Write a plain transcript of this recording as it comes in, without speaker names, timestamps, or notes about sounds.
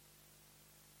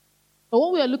But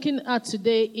what we are looking at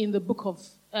today in the book of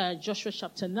Joshua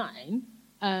chapter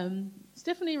 9,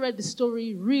 Stephanie read the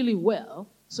story really well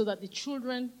so that the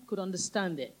children could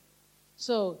understand it.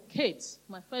 So, Kate,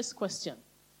 my first question.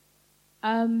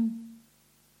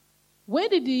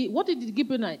 What did the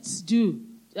Gibeonites do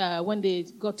when they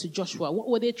got to Joshua? What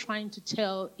were they trying to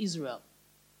tell Israel?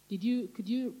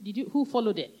 Who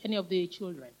followed it? Any of the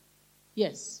children?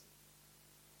 Yes.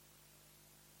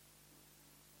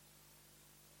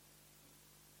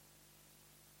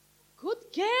 Good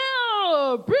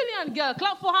girl. Brilliant girl.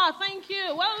 Clap for her. Thank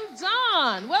you. Well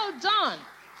done. Well done.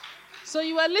 So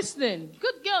you were listening.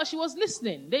 Good girl. She was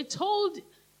listening. They told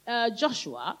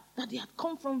Joshua that they had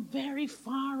come from very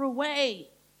far away.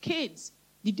 Kids,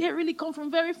 did they really come from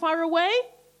very far away?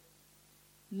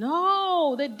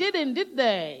 No, they didn't, did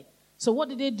they? So what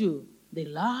did they do? They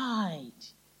lied.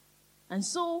 And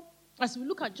so, as we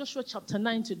look at Joshua chapter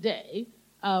 9 today,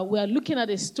 we are looking at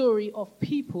a story of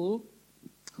people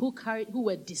who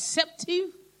were deceptive,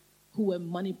 who were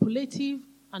manipulative,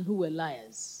 and who were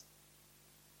liars.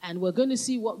 And we're going to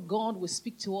see what God will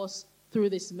speak to us through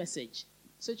this message.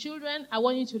 So children, I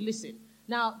want you to listen.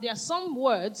 Now, there are some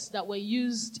words that were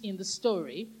used in the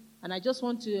story, and I just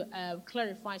want to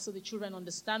clarify so the children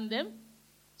understand them.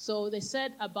 So they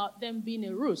said about them being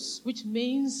a ruse, which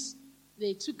means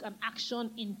they took an action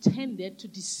intended to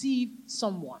deceive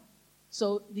someone.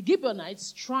 So the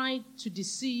Gibeonites tried to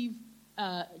deceive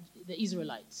the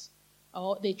Israelites,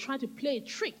 or they tried to play a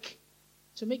trick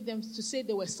to make them to say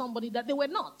they were somebody that they were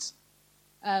not.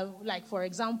 Like, for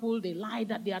example, they lied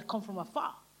that they had come from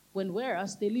afar,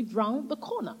 whereas they lived round the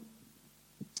corner.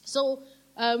 So,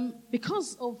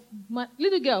 because of my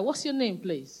little girl, what's your name,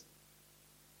 please?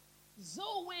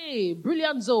 Zoe,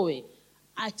 brilliant Zoe.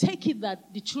 I take it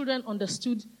that the children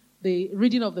understood the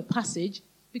reading of the passage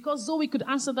because Zoe could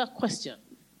answer that question.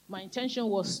 My intention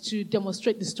was to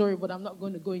demonstrate the story, but I'm not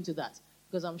going to go into that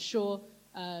because I'm sure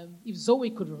if Zoe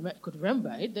could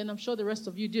remember it, then I'm sure the rest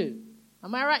of you do.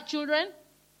 Am I right, children?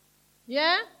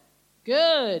 Yeah?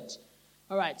 Good.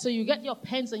 All right, so you get your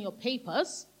pens and your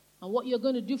papers, and what you're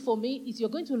going to do for me is you're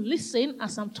going to listen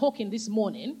as I'm talking this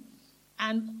morning,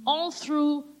 and all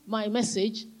through my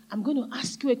message, I'm going to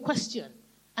ask you a question,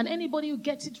 and anybody who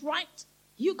gets it right,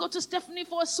 you go to Stephanie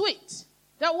for a sweet.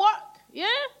 That work? Yeah?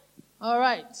 All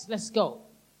right, let's go.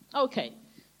 Okay,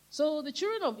 so the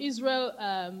children of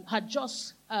Israel had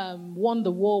just won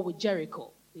the war with Jericho.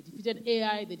 They defeated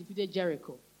Ai, they defeated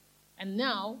Jericho. And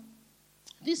now,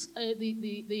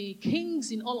 the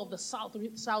kings in all of the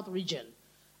south region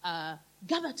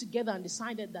gathered together and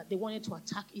decided that they wanted to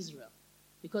attack Israel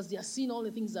because they had seen all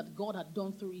the things that God had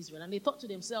done through Israel. And they thought to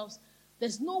themselves,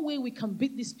 there's no way we can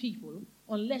beat these people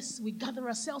unless we gather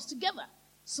ourselves together.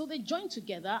 So they joined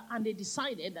together and they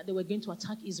decided that they were going to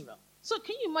attack Israel. So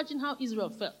can you imagine how Israel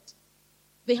felt?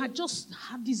 They had just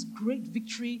had this great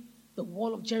victory. The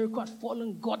wall of Jericho had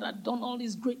fallen. God had done all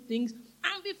these great things.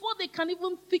 And before they can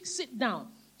even sit down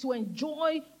to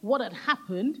enjoy what had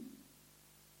happened,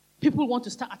 people want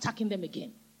to start attacking them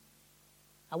again.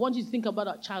 I want you to think about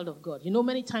a child of God. You know,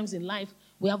 many times in life,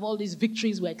 we have all these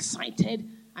victories, we're excited,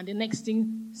 and the next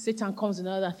thing, Satan comes with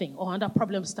another thing, or another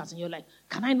problem starts, and you're like,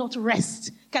 can I not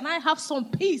rest? Can I have some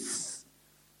peace?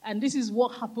 And this is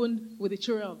what happened with the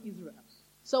children of Israel.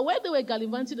 So when they were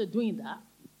gallivanting and doing that,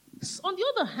 on the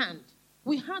other hand,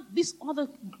 we had this other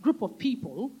group of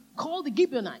people called the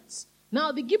Gibeonites.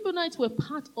 Now, the Gibeonites were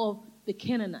part of the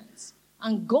Canaanites.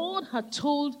 And God had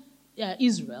told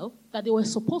Israel that they were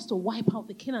supposed to wipe out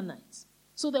the Canaanites.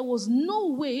 So there was no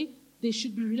way they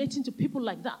should be relating to people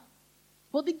like that.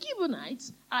 But the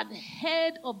Gibeonites had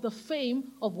heard of the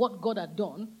fame of what God had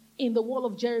done in the wall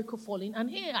of Jericho falling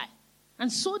and Ai. And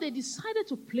so they decided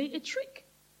to play a trick.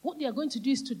 What they are going to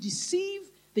do is to deceive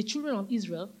the children of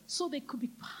Israel so they could be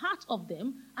part of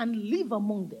them and live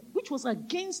among them, which was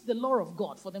against the law of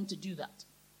God for them to do that.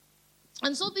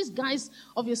 And so these guys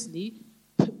obviously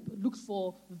looked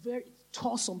for very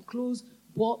some clothes,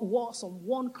 wore some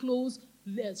worn clothes,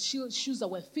 shoes that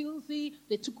were filthy.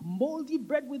 They took moldy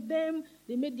bread with them.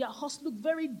 They made their house look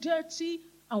very dirty.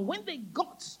 And when they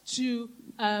got to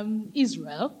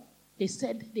Israel, they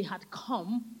said they had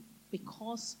come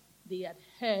because they had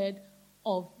heard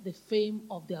of the fame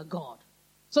of their God.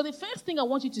 So the first thing I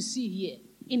want you to see here,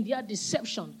 in their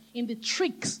deception, in the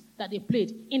tricks that they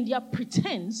played, in their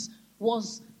pretense,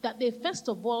 was that they first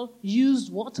of all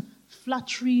used what?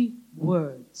 Flattery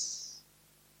words.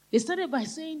 They started by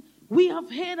saying, we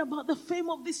have heard about the fame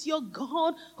of this your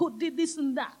God who did this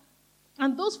and that.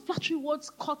 And those flattery words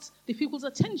caught the people's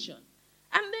attention.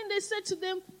 And then they said to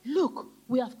them, look,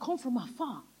 we have come from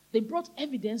afar. They brought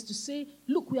evidence to say,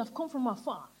 look, we have come from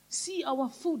afar. See our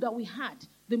food that we had.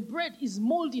 The bread is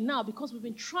moldy now because we've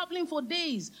been traveling for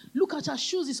days. Look at our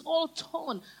shoes, it's all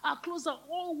torn. Our clothes are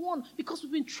all worn because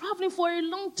we've been traveling for a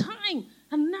long time.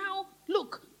 And now,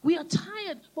 look, we are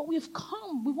tired, but we've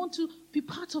come. We want to be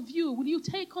part of you. Will you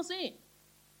take us in?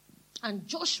 And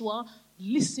Joshua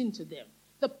listened to them.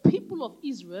 The people of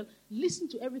Israel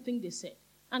listened to everything they said.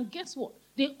 And guess what?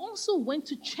 They also went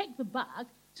to check the bag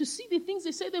to see the things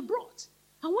they said they brought.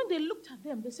 And when they looked at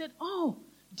them, they said, oh,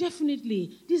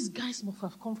 definitely, these guys must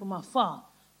have come from afar.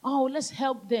 Oh, let's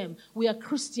help them. We are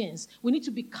Christians. We need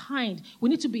to be kind. We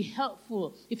need to be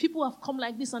helpful. If people have come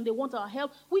like this and they want our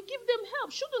help, we give them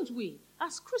help, shouldn't we?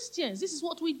 As Christians, this is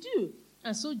what we do.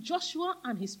 And so Joshua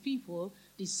and his people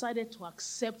decided to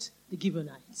accept the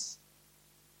Gibeonites.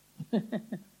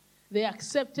 They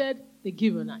accepted the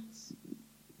Gibeonites.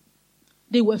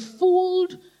 They were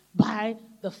fooled by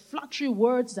the flattery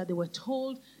words that they were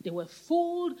told. They were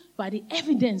fooled by the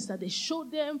evidence that they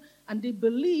showed them, and they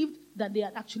believed that they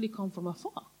had actually come from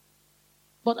afar.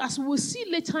 But as we will see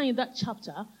later in that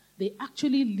chapter, they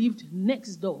actually lived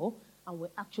next door and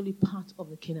were actually part of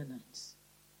the Canaanites.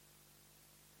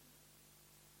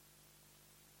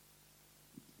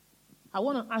 I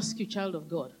want to ask you, child of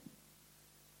God,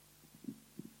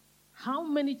 how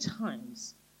many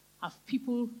times have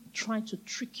people tried to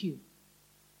trick you,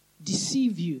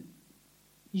 deceive you,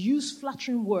 use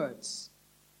flattering words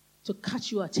to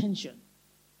catch your attention,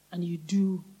 and you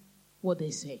do what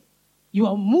they say? You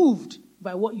are moved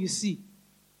by what you see,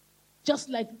 just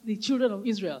like the children of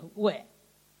Israel were.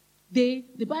 The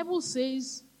Bible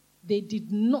says they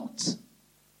did not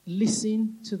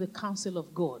listen to the counsel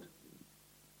of God.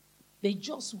 They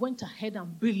just went ahead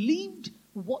and believed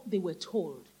what they were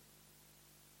told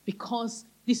because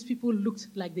these people looked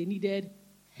like they needed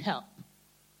help.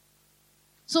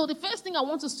 So the first thing I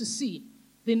want us to see,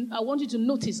 then I want you to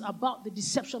notice about the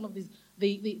deception of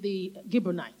the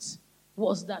Gibeonites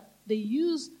was that they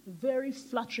used very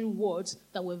flattering words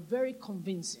that were very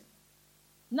convincing.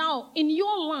 Now, in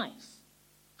your life,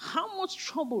 how much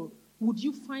trouble would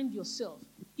you find yourself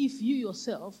if you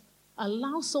yourself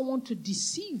allow someone to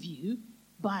deceive you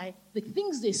by the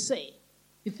things they say,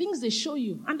 the things they show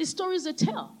you, and the stories they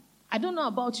tell? I don't know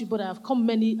about you, but I have come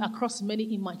across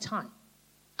many in my time.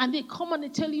 And they come and they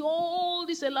tell you all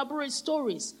these elaborate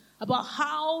stories about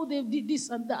how they did this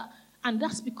and that. And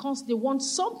that's because they want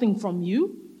something from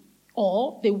you,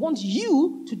 or they want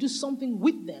you to do something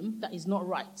with them that is not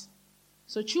right.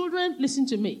 So children, listen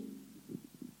to me.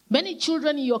 Many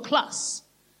children in your class,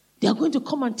 they are going to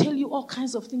come and tell you all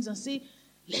kinds of things and say,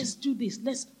 let's do this,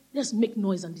 let's make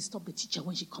noise and disturb the teacher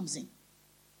when she comes in.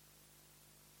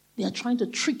 They are trying to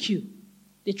trick you.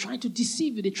 They try to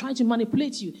deceive you. They try to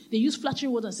manipulate you. They use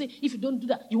flattering words and say, if you don't do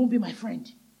that, you won't be my friend.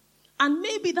 And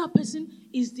maybe that person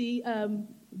is the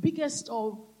biggest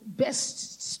or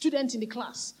best student in the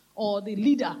class, or the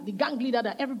leader, the gang leader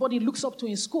that everybody looks up to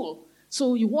in school.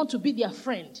 So you want to be their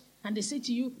friend. And they say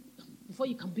to you, before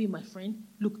you can be my friend,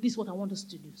 look, this is what I want us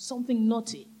to do. Something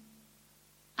naughty.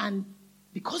 And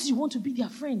because you want to be their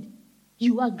friend,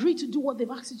 you agree to do what they've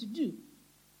asked you to do.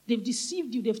 They've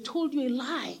deceived you. They've told you a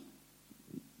lie.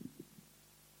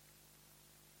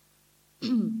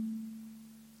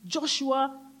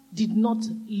 Joshua did not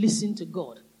listen to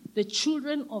God. The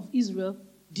children of Israel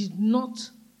did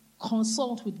not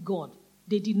consult with God.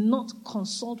 They did not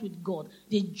consult with God.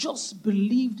 They just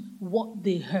believed what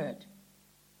they heard.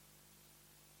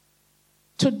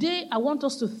 Today, I want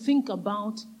us to think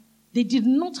about, they did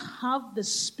not have the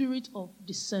spirit of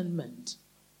discernment.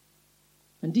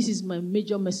 And this is my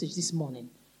major message this morning.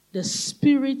 The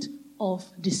spirit of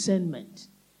discernment.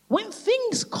 When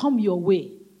things come your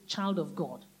way, child of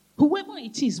God, whoever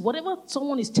it is, whatever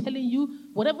someone is telling you,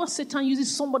 whatever Satan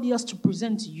uses somebody else to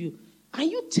present to you, are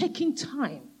you taking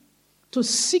time to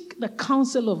seek the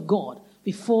counsel of God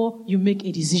before you make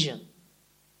a decision?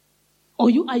 Or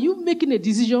are you making a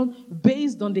decision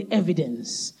based on the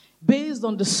evidence, based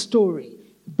on the story,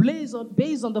 based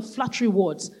on the flattery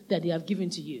words that they have given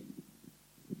to you?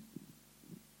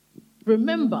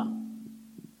 Remember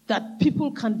that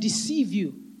people can deceive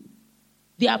you.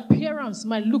 Their appearance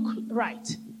might look right,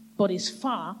 but it's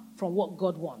far from what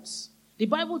God wants. The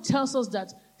Bible tells us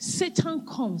that Satan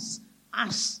comes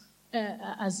as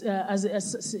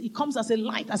he comes as a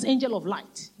light, as angel of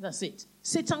light. That's it.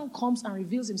 Satan comes and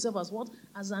reveals himself as what?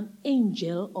 As an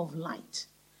angel of light.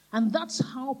 And that's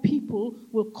how people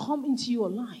will come into your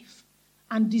life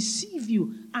and deceive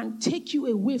you and take you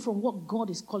away from what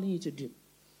God is calling you to do.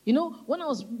 You know, when I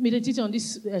was meditating on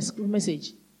this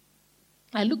message,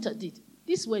 I looked at it.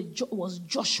 This was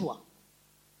Joshua.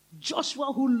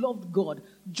 Joshua who loved God.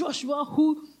 Joshua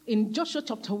who in Joshua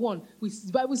chapter 1,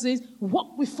 the Bible says,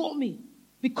 walk before me,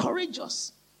 be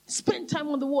courageous, spend time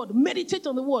on the word, meditate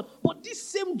on the word. But this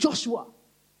same Joshua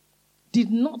did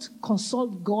not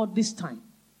consult God this time.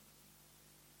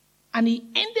 And he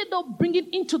ended up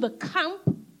bringing into the camp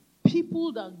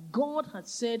people that God had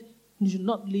said you should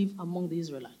not live among the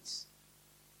Israelites.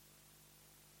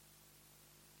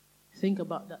 Think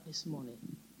about that this morning.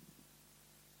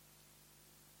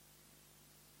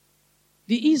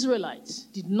 The Israelites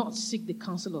did not seek the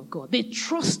counsel of God. They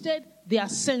trusted their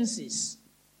senses.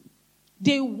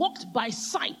 They walked by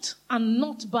sight and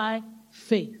not by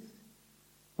faith.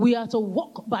 We are to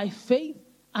walk by faith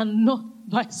and not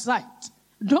by sight.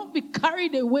 Don't be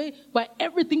carried away by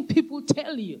everything people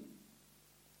tell you.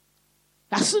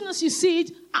 As soon as you see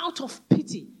it, out of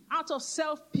pity, out of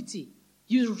self-pity,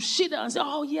 you shit and say,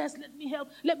 oh yes, let me help,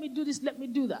 let me do this, let me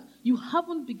do that. You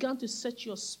haven't begun to set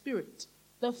your spirit.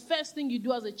 The first thing you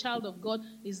do as a child of God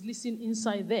is listen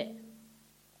inside there.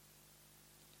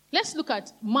 Let's look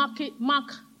at Mark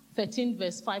 13,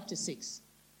 verse 5 to 6.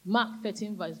 Mark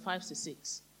 13, verse 5 to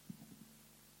 6.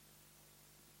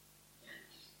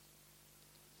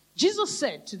 Jesus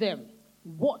said to them,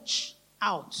 watch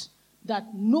out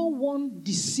that no one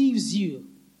deceives you.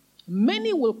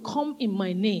 Many will come in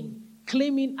my name,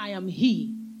 claiming I am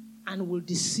he, and will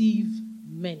deceive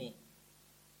many.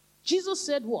 Jesus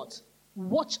said what?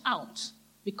 Watch out,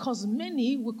 because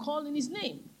many will call in his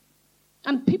name.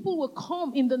 And people will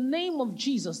come in the name of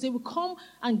Jesus. They will come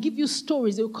and give you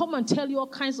stories. They will come and tell you all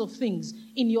kinds of things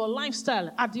in your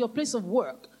lifestyle, at your place of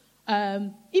work,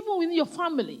 even within your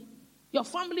family. Your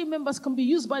family members can be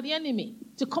used by the enemy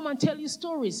to come and tell you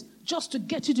stories just to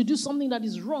get you to do something that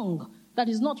is wrong, that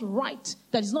is not right,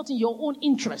 that is not in your own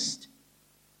interest.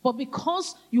 But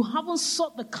because you haven't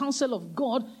sought the counsel of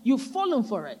God, you've fallen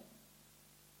for it.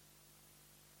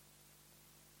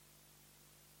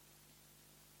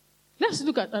 Let's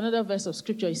look at another verse of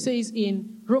scripture. It says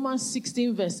in Romans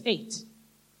 16, verse 8,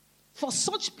 for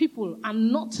such people are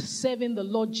not serving the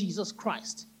Lord Jesus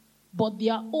Christ, but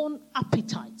their own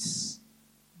appetites.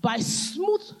 By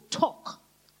smooth talk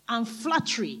and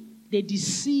flattery, they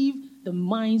deceive the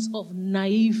minds of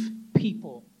naive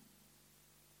people.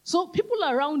 So people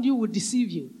around you will deceive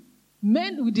you.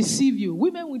 Men will deceive you.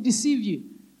 Women will deceive you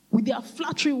with their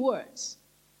flattery words.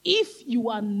 If you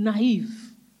are naive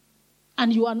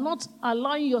and you are not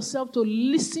allowing yourself to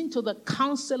listen to the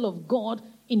counsel of God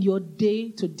in your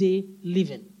day-to-day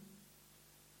living.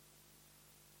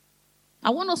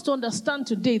 I want us to understand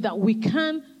today that we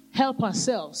can help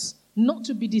ourselves not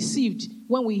to be deceived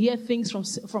when we hear things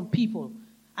from people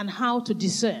and how to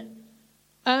discern.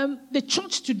 The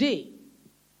church today,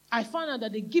 I find out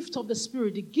that the gift of the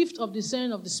Spirit, the gift of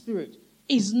discerning of the Spirit,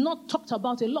 is not talked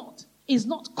about a lot. Is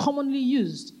not commonly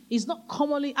used. Is not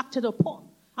commonly acted upon.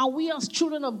 And we as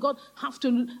children of God have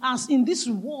to, as in this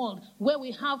world where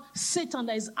we have Satan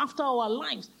that is after our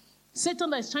lives, Satan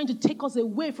that is trying to take us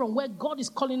away from where God is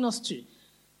calling us to.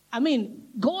 I mean,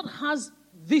 God has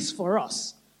this for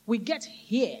us. We get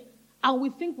here and we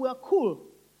think we're cool.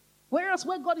 Whereas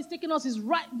where God is taking us is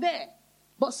right there.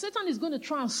 But Satan is going to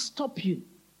try and stop you.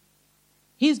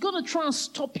 He's going to try and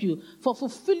stop you for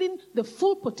fulfilling the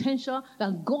full potential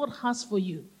that God has for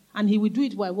you. And he will do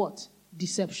it by what?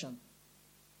 Deception.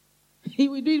 He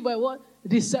will do it by what?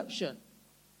 Deception.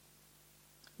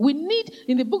 We need,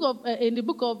 in the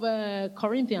book of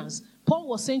Corinthians, Paul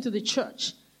was saying to the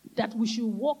church that we should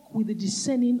walk with the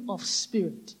discerning of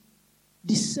spirit.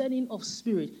 Discerning of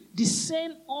spirit.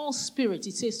 Discern all spirits,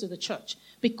 it says to the church.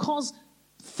 Because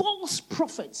false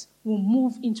prophets will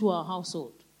move into our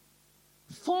household.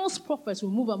 False prophets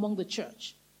will move among the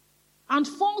church. And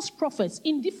false prophets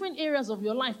in different areas of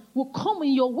your life will come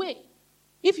in your way.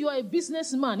 If you are a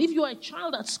businessman, if you are a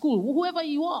child at school, whoever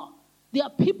you are, there are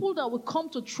people that will come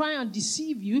to try and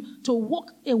deceive you to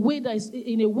walk in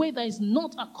a way that is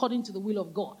not according to the will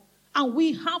of God. And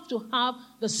we have to have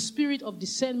the spirit of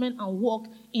discernment and walk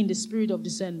in the spirit of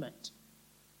discernment.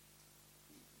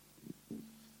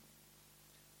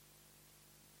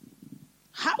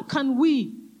 How can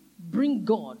we bring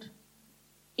God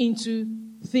into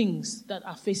things that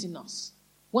are facing us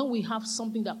when we have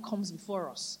something that comes before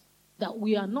us that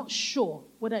we are not sure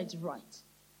whether it's right?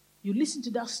 You listen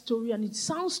to that story and it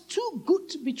sounds too good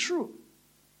to be true.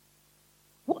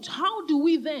 How do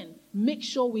we then make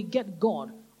sure we get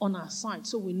God on our side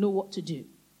so we know what to do?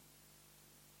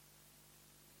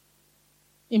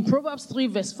 In Proverbs 3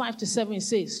 verse 5 to 7 it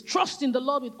says, trust in the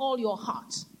Lord with all your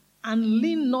heart and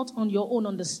lean not on your own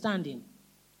understanding.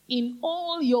 In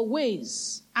all your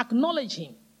ways, acknowledge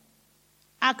him.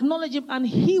 Acknowledge him and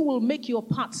he will make your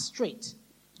path straight.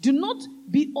 Do not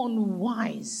be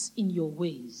unwise in your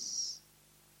ways.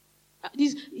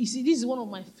 This is one of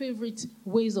my favorite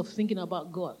ways of thinking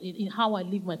about God in how I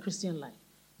live my Christian life.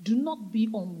 Do not be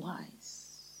unwise.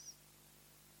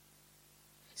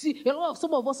 See,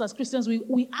 some of us as Christians,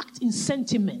 we act in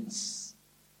sentiments.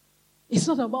 It's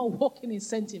not about walking in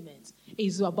sentiments.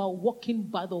 It's about walking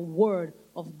by the word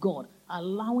of God,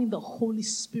 allowing the Holy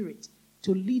Spirit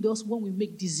to lead us when we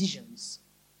make decisions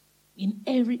in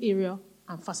every area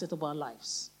and facet of our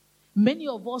lives. Many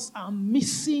of us are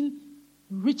missing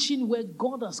reaching where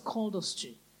God has called us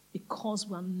to because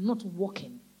we are not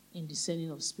walking in discerning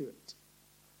of spirit.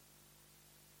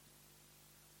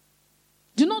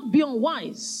 Do not be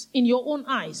unwise in your own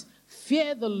eyes.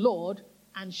 Fear the Lord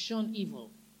and shun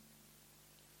evil.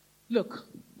 Look,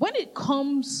 when it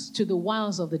comes to the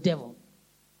wiles of the devil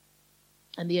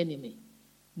and the enemy,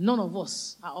 none of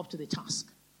us are up to the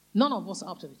task. None of us are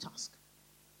up to the task.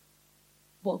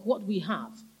 But what we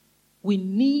have, we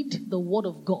need the word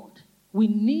of God. We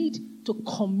need to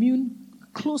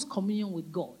close communion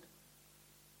with God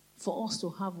for us to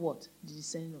have what? The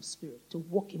discerning of spirit, to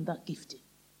walk in that gifting.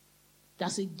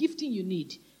 That's a gifting you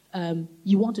need.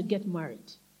 You want to get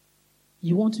married.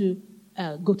 You want to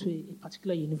go to a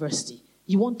particular university.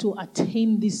 You want to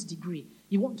attain this degree.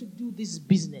 You want to do this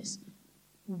business.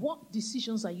 What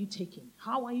decisions are you taking?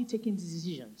 How are you taking these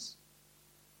decisions?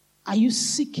 Are you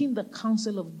seeking the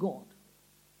counsel of God?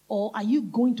 Or are you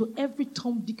going to every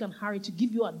Tom, Dick, and Harry to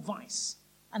give you advice?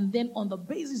 And then on the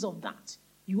basis of that,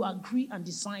 you agree and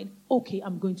decide, okay,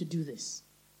 I'm going to do this.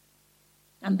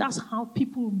 And that's how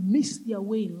people miss their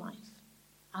way in life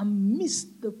and miss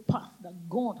the path that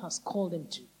God has called them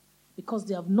to because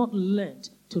they have not learned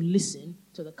to listen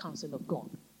to the counsel of God.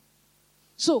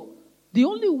 So, the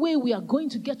only way we are going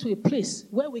to get to a place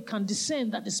where we can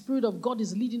discern that the Spirit of God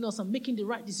is leading us and making the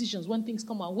right decisions when things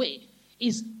come our way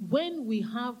is when we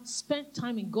have spent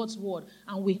time in God's Word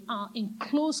and we are in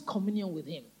close communion with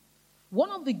Him. One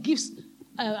of the gifts,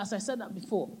 as I said that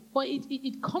before, but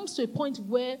it comes to a point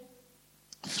where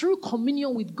through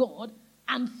communion with God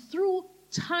and through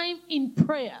time in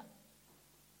prayer,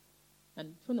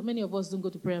 and many of us don't go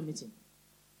to prayer meeting,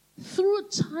 through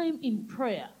time in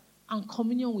prayer and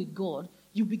communion with God,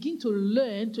 you begin to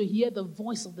learn to hear the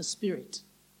voice of the Spirit.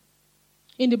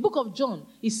 In the book of John,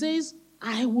 it says,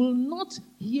 I will not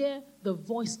hear the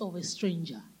voice of a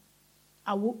stranger.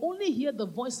 I will only hear the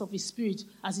voice of His Spirit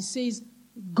as He says,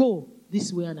 go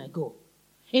this way and I go.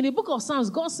 In the book of Psalms,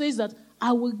 God says that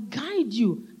I will guide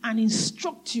you and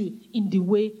instruct you in the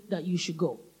way that you should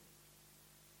go.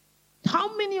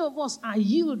 How many of us are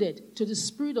yielded to the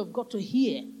Spirit of God to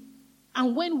hear?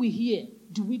 And when we hear,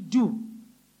 do we do?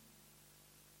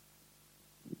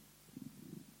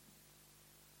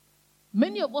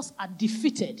 Many of us are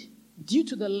defeated due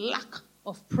to the lack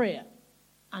of prayer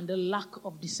and the lack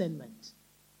of discernment.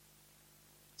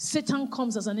 Satan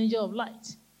comes as an angel of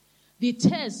light. The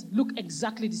tares look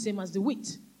exactly the same as the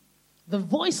wheat. The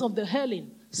voice of the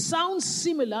hireling sounds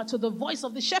similar to the voice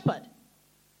of the shepherd.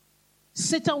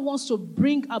 Satan wants to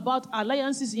bring about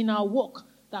alliances in our walk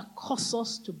that cause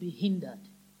us to be hindered.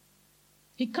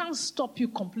 He can't stop you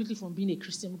completely from being a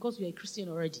Christian because you're a Christian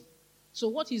already. So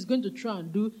what he's going to try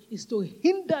and do is to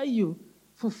hinder you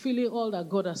fulfilling all that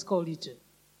God has called you to.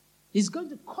 He's going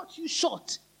to cut you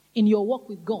short in your walk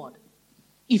with God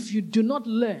if you do not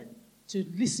learn to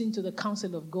listen to the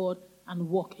counsel of God and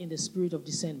walk in the spirit of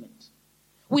discernment.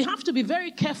 We have to be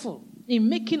very careful in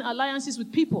making alliances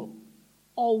with people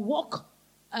or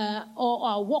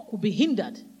our walk will be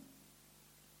hindered.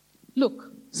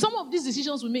 Look, some of these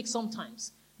decisions we make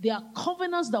sometimes, they are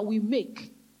covenants that we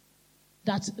make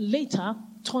that later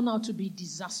turn out to be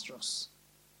disastrous.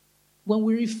 When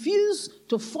we refuse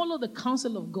to follow the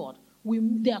counsel of God,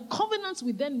 there are covenants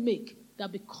we then make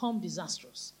that become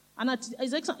disastrous. And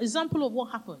as an example of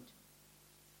what happened,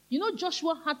 you know,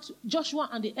 Joshua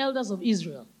and the elders of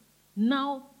Israel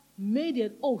now made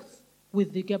an oath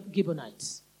with the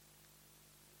Gibeonites.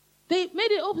 They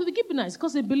made an oath with the Gibeonites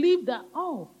because they believed that,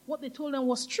 what they told them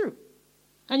was true.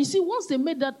 And you see, once they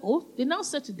made that oath, they now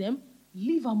said to them,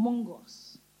 live among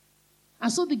us.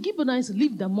 And so the Gibeonites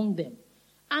lived among them.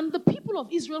 And the people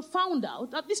of Israel found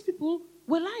out that these people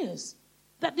were liars,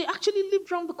 that they actually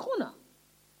lived around the corner.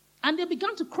 And they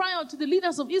began to cry out to the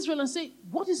leaders of Israel and say,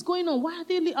 what is going on? Why are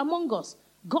they among us?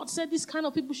 God said this kind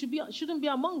of people shouldn't be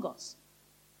among us.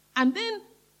 And then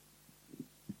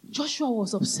Joshua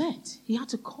was upset. He had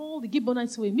to call the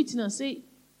Gibeonites to a meeting and say,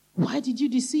 why did you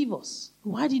deceive us?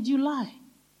 Why did you lie?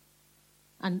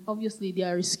 And obviously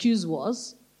their excuse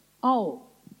was,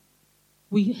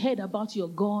 we heard about your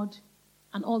God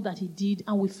and all that he did,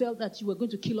 and we felt that you were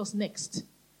going to kill us next.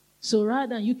 So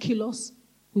rather than you kill us,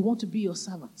 we want to be your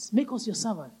servants. Make us your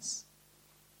servants.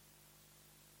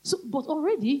 So, but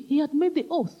already he had made the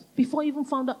oath before he even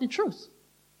found out the truth.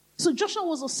 So Joshua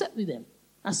was upset with them.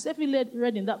 As Stephen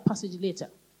read in that passage later.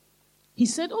 He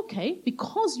said, okay,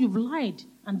 because you've lied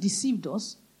and deceived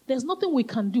us, there's nothing we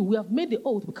can do. We have made the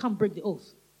oath. We can't break the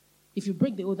oath. If you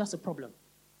break the oath, that's a problem.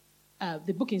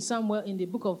 The book in Samuel, in the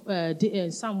book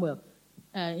of Samuel,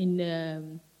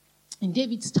 in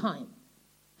David's time,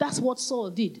 that's what Saul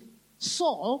did.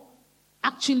 Saul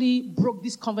actually broke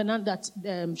this covenant that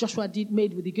Joshua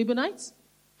made with the Gibeonites,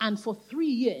 and for 3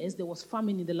 years there was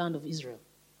famine in the land of Israel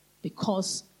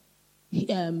because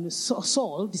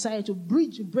Saul decided to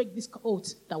break this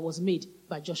oath that was made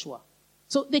by Joshua.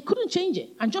 So they couldn't change it,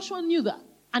 and Joshua knew that,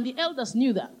 and the elders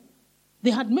knew that.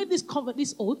 They had made this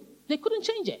oath, they couldn't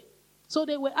change it. So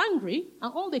they were angry,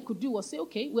 and all they could do was say,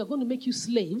 okay, we're going to make you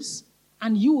slaves,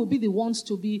 and you will be the ones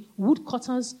to be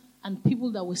woodcutters and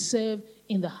people that will serve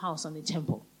in the house and the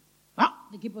temple. Well,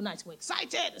 the Gibeonites were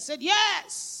excited. They said,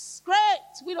 yes, great,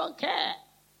 we don't care.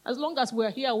 As long as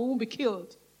we're here, we won't be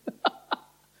killed.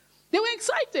 They were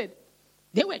excited.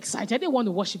 They were excited. They want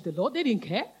to worship the Lord. They didn't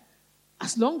care.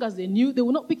 As long as they knew they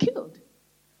would not be killed.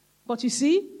 But you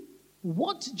see,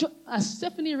 as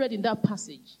Stephanie read in that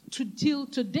passage, till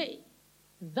today,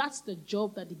 that's the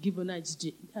job that the Gibeonites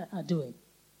are doing.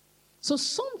 So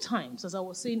sometimes, as I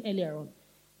was saying earlier on,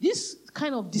 these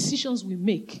kind of decisions we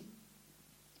make,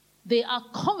 they are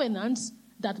covenants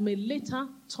that may later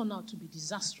turn out to be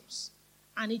disastrous.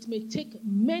 And it may take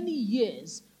many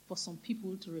years for some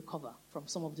people to recover from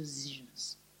some of those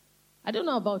decisions. I don't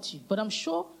know about you, but I'm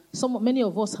sure many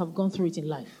of us have gone through it in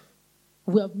life.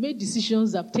 We have made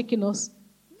decisions that have taken us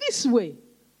this way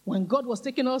when God was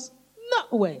taking us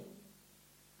that way.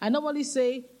 I normally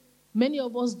say many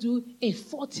of us do a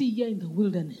 40-year in the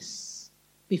wilderness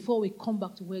before we come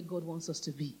back to where God wants us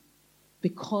to be,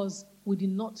 because we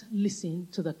did not listen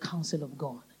to the counsel of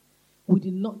God. We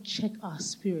did not check our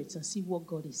spirits and see what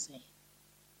God is saying.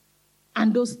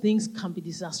 And those things can be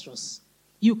disastrous.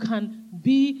 You can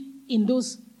be in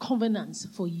those covenants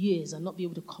for years and not be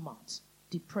able to come out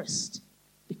depressed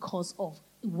because of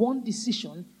one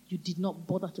decision you did not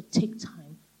bother to take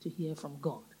time to hear from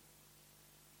God.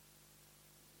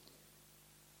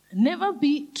 Never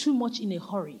be too much in a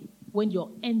hurry when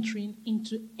you're entering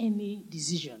into any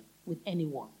decision with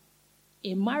anyone.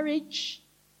 A marriage,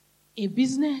 a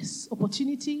business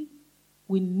opportunity,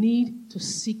 we need to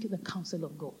seek the counsel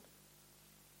of God.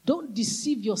 Don't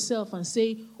deceive yourself and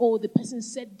say, oh, the person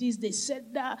said this, they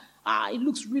said that, it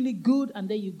looks really good, and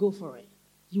then you go for it.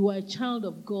 You are a child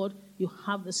of God. You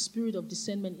have the spirit of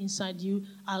discernment inside you.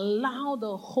 Allow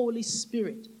the Holy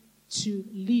Spirit to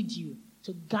lead you,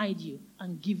 to guide you,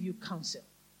 and give you counsel.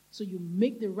 So you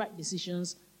make the right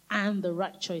decisions and the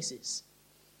right choices.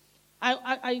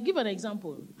 I give an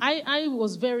example. I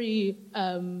was very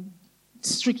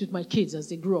strict with my kids as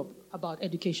they grew up about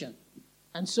education.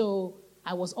 And so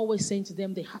I was always saying to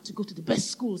them they had to go to the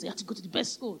best schools. They had to go to the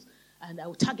best schools. And I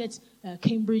would target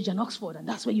Cambridge and Oxford, and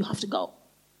that's where you have to go.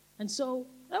 And so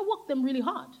I worked them really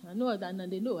hard. I know that,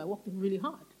 and they know I worked them really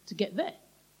hard to get there.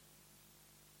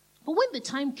 But when the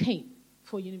time came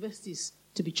for universities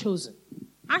to be chosen,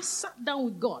 I sat down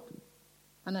with God,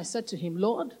 and I said to him,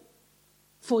 Lord,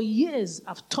 for years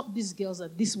I've taught these girls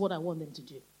that this is what I want them to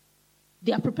do.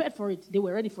 They are prepared for it. They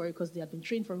were ready for it because they had been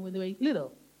trained for it when they were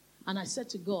little. And I said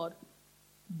to God,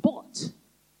 but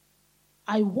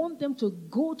I want them to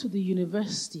go to the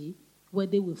university where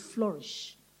they will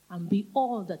flourish and be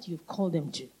all that you've called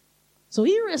them to. So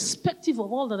irrespective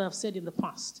of all that I've said in the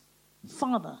past,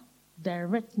 Father,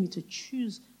 direct me to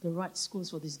choose the right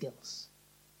schools for these girls.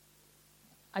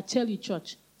 I tell you,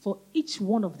 church, for each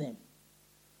one of them,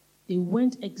 they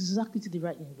went exactly to the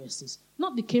right universities.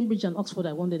 Not the Cambridge and Oxford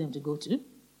I wanted them to go to,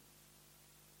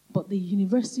 but the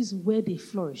universities where they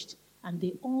flourished. And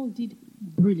they all did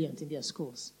brilliant in their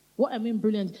schools. What I mean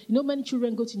brilliant, many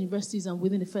children go to universities and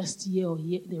within the first year or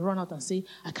year, they run out and say,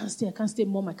 I can't stay,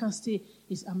 Mom, I can't stay.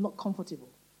 I'm not comfortable.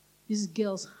 These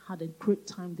girls had a great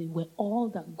time. They were all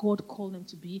that God called them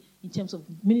to be in terms of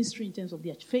ministry, in terms of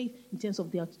their faith, in terms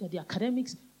of their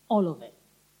academics, all of it.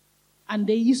 And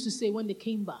they used to say when they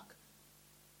came back,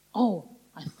 oh,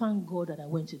 I thank God that I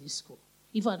went to this school.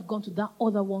 If I had gone to that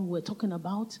other one we're talking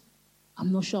about,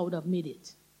 I'm not sure I would have made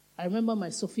it. I remember my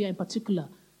Sophia in particular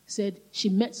said she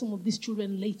met some of these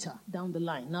children later down the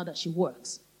line, now that she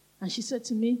works. And she said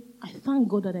to me, I thank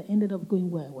God that I ended up going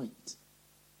where I went.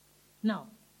 Now,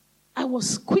 I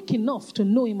was quick enough to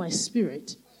know in my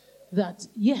spirit that,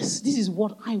 yes, this is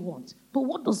what I want. But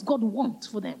what does God want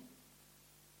for them?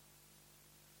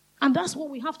 And that's what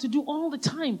we have to do all the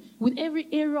time with every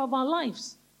area of our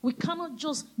lives. We cannot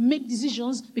just make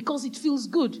decisions because it feels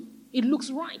good. It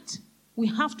looks right. We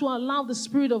have to allow the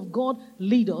Spirit of God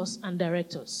lead us and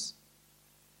direct us.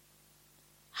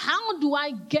 How do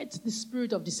I get the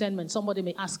spirit of discernment? Somebody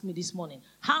may ask me this morning.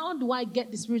 How do I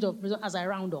get the spirit of discernment as I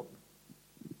round up?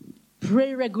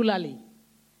 Pray regularly.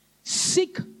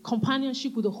 Seek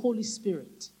companionship with the Holy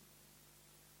Spirit.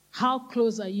 How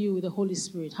close are you with the Holy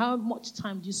Spirit? How much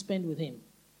time do you spend with Him?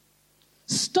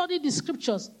 Study the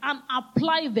scriptures and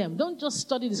apply them. Don't just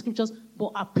study the scriptures,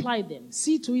 but apply them.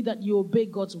 See to it that you obey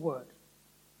God's word.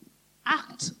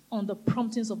 Act on the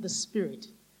promptings of the Spirit.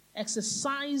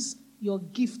 Exercise your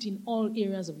gift in all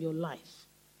areas of your life.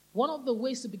 One of the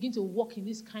ways to begin to walk in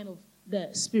this kind of the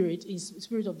spirit, is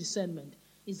spirit of discernment,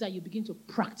 is that you begin to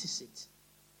practice it.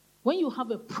 When you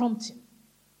have a prompting,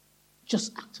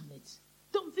 just act on it.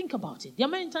 Don't think about it. There are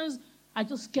many times I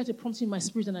just get a prompting in my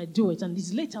spirit and I do it, and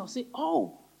this later I'll say,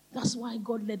 oh, that's why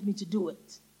God led me to do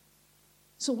it.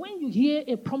 So when you hear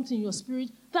a prompting in your spirit,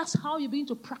 that's how you begin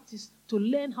to practice, to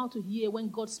learn how to hear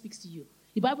when God speaks to you.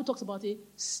 The Bible talks about a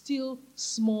still,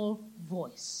 small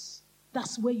voice.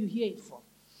 That's where you hear it from.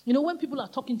 You know, when people are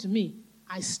talking to me,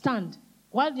 I stand.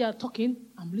 While they are talking,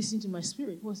 I'm listening to my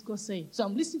spirit. What's God saying? So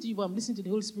I'm listening to you, but I'm listening to the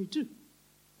Holy Spirit too.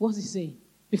 What's He saying?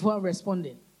 Before I'm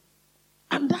responding.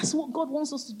 And that's what God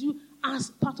wants us to do as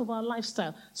part of our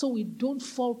lifestyle. So we don't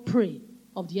fall prey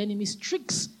of the enemy's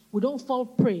tricks. We don't fall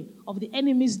prey of the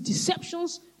enemy's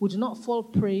deceptions. We do not fall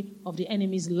prey of the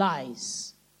enemy's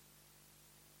lies.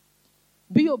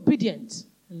 Be obedient.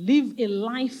 Live a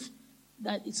life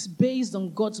that is based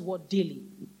on God's word daily,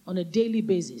 on a daily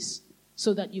basis,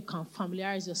 so that you can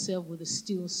familiarize yourself with the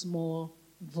still small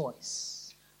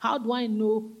voice. How do I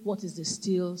know what is the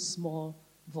still small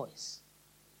voice?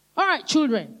 All right,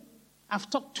 children, I've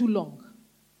talked too long,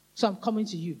 so I'm coming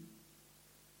to you.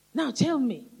 Now tell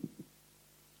me,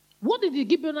 what did the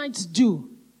Gibeonites do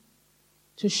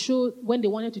to show when they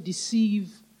wanted to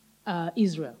deceive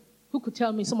Israel? Who could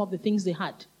tell me some of the things they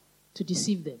had to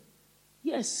deceive them?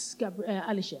 Yes,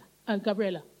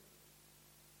 Gabriela.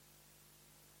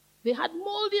 They had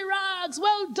moldy rags.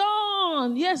 Well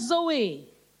done. Yes, Zoe.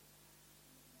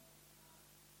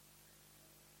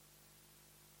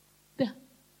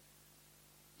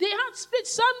 They had split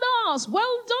sandals.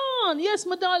 Well done. Yes,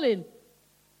 my darling.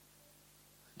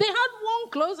 They had worn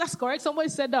clothes. That's correct. Somebody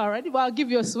said that already, but I'll give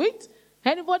you a sweet.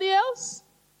 Anybody else?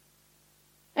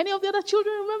 Any of the other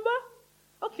children remember?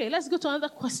 Okay, let's go to another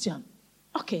question.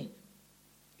 Okay,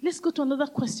 let's go to another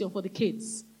question for the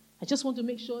kids. I just want to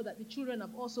make sure that the children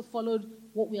have also followed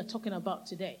what we are talking about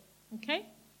today. Okay?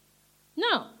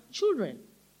 Now, children,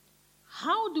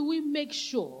 how do we make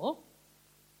sure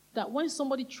that when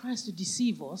somebody tries to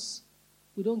deceive us,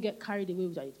 we don't get carried away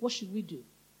with it? What should we do?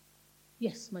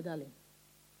 Yes, my darling.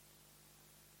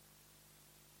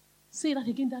 Say that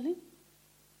again, darling.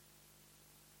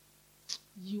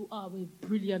 You are a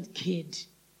brilliant kid.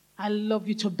 I love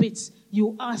you to bits.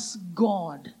 You ask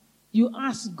God. You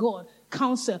ask God.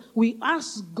 Counsel. We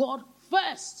ask God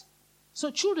first.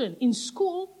 So children, in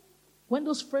school, when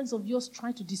those friends of yours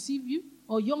try to deceive you,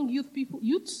 or young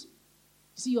youths,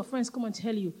 see your friends come and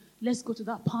tell you, let's go to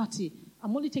that party.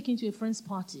 I'm only taking you to a friend's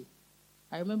party.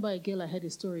 I remember a girl I heard a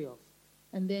story of.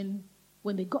 And then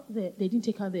when they got there, they didn't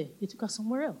take her there. They took her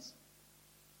somewhere else.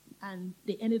 And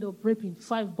they ended up raping,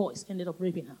 5 boys ended up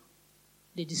raping her.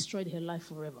 They destroyed her life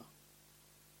forever.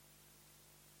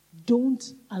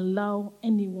 Don't allow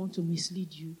anyone to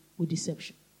mislead you with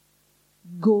deception.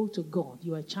 Go to God.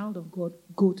 You are a child of God.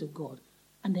 Go to God.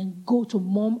 And then go to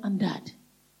mom and dad.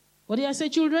 What did I say,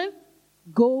 children?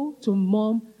 Go to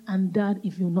mom and dad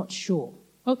if you're not sure.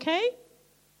 Okay?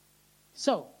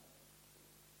 So,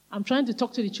 I'm trying to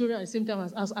talk to the children at the same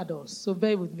time as adults, so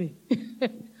bear with me.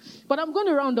 But I'm going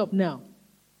to round up now.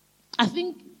 I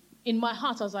think in my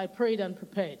heart as I prayed and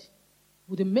prepared,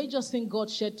 with the major thing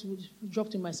God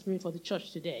dropped in my spirit for the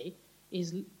church today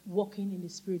is walking in the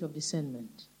spirit of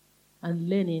discernment and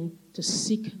learning to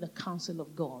seek the counsel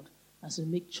of God as we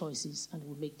make choices and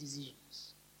we make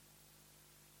decisions,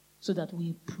 so that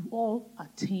we all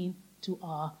attain to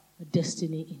our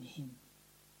destiny in Him.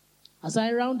 As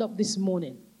I round up this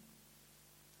morning,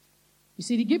 you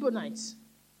see, the Gibeonites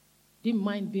didn't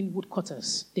mind being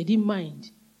woodcutters. They didn't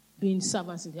mind being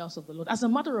servants in the house of the Lord. As a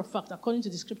matter of fact, according to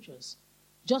the scriptures,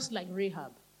 just like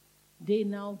Rahab, they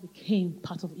now became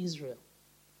part of Israel.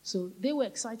 So they were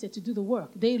excited to do the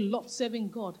work. They loved serving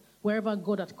God wherever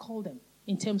God had called them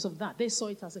in terms of that. They saw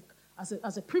it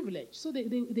as a privilege. So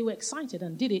they were excited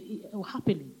and did it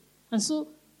happily. And so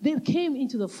they came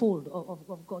into the fold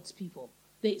of God's people.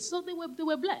 They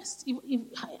were blessed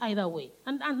either way.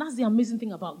 And that's the amazing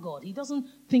thing about God. He doesn't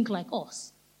think like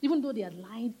us. Even though they had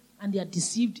lied and they had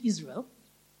deceived Israel,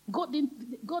 God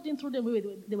didn't throw them away.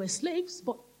 They were slaves,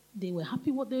 but they were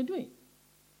happy what they were doing.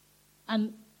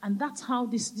 And that's how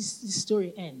this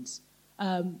story ends.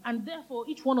 And therefore,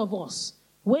 each one of us,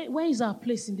 where is our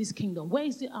place in this kingdom? Where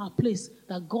is our place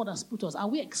that God has put us? Are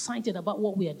we excited about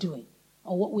what we are doing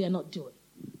or what we are not doing?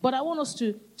 But I want us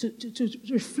to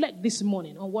reflect this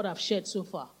morning on what I've shared so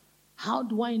far. How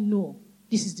do I know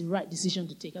this is the right decision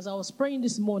to take? As I was praying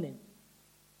this morning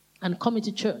and coming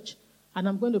to church, and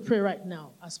I'm going to pray right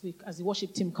now as the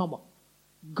worship team come up.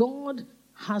 God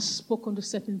has spoken to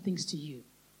certain things to you,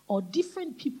 or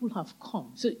different people have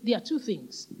come. So there are two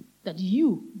things: that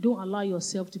you don't allow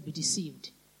yourself to be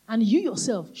deceived, and you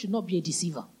yourself should not be a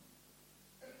deceiver.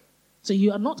 So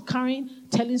you are not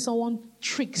telling someone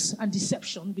tricks and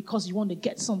deception because you want to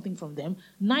get something from them.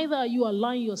 Neither are you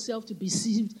allowing yourself to be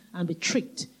deceived and be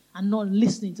tricked and not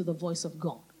listening to the voice of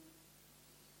God.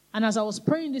 And as I was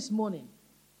praying this morning,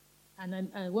 and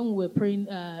then, when we were praying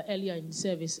earlier in the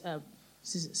service,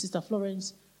 Sister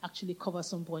Florence actually covered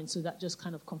some points, so that just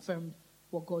kind of confirmed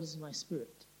what God is in my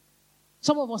spirit.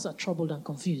 Some of us are troubled and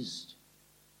confused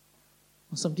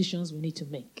on some decisions we need to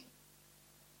make.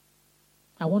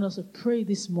 I want us to pray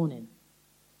this morning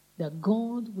that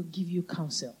God will give you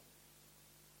counsel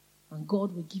and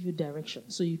God will give you direction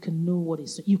so you can know what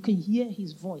is. You can hear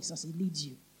his voice as he leads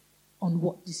you on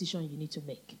what decision you need to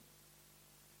make.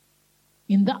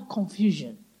 In that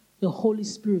confusion, the Holy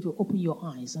Spirit will open your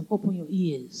eyes and open your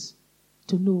ears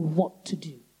to know what to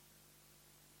do.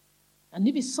 And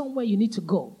if it's somewhere you need to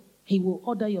go, he will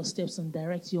order your steps and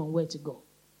direct you on where to go.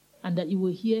 And that you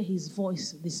will hear his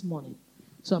voice this morning.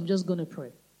 So I'm just going to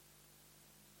pray.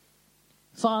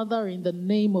 Father, in the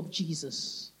name of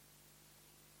Jesus,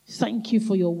 thank you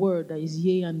for your word that is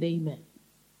yea and amen.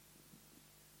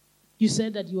 You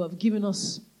said that you have given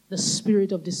us the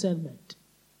spirit of discernment,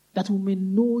 that we may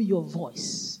know your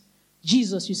voice.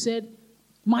 Jesus, you said,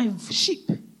 my sheep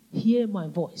hear my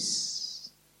voice.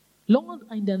 Lord,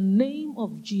 in the name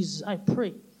of Jesus, I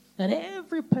pray that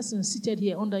every person seated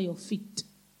here under your feet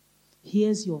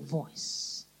hears your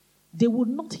voice. They will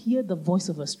not hear the voice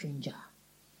of a stranger.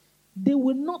 They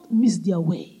will not miss their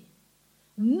way.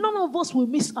 None of us will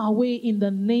miss our way in the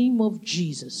name of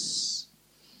Jesus.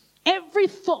 Every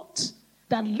thought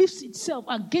that lifts itself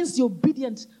against the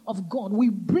obedience of God, we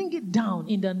bring it down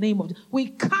in the name of Jesus. We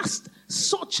cast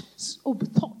such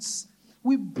thoughts.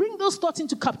 We bring those thoughts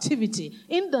into captivity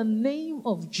in the name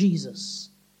of Jesus.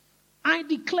 I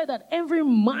declare that every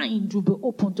mind will be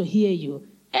open to hear you.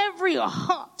 Every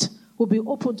heart will be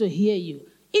open to hear you.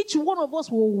 Each one of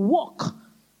us will walk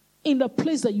in the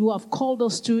place that you have called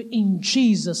us to in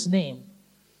Jesus' name.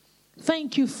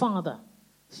 Thank you, Father.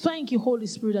 Thank you, Holy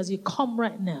Spirit, as you come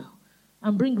right now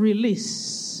and bring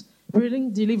release,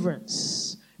 bring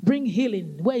deliverance, bring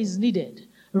healing where is needed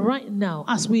right now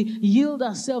as we yield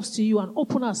ourselves to you and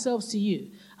open ourselves to you,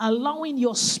 allowing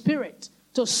your spirit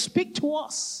to speak to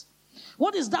us.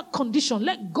 What is that condition?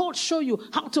 Let God show you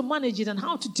how to manage it and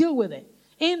how to deal with it.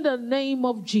 In the name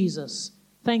of Jesus.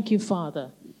 Thank you,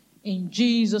 Father. In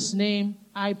Jesus' name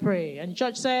I pray. And the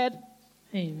church said,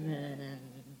 amen.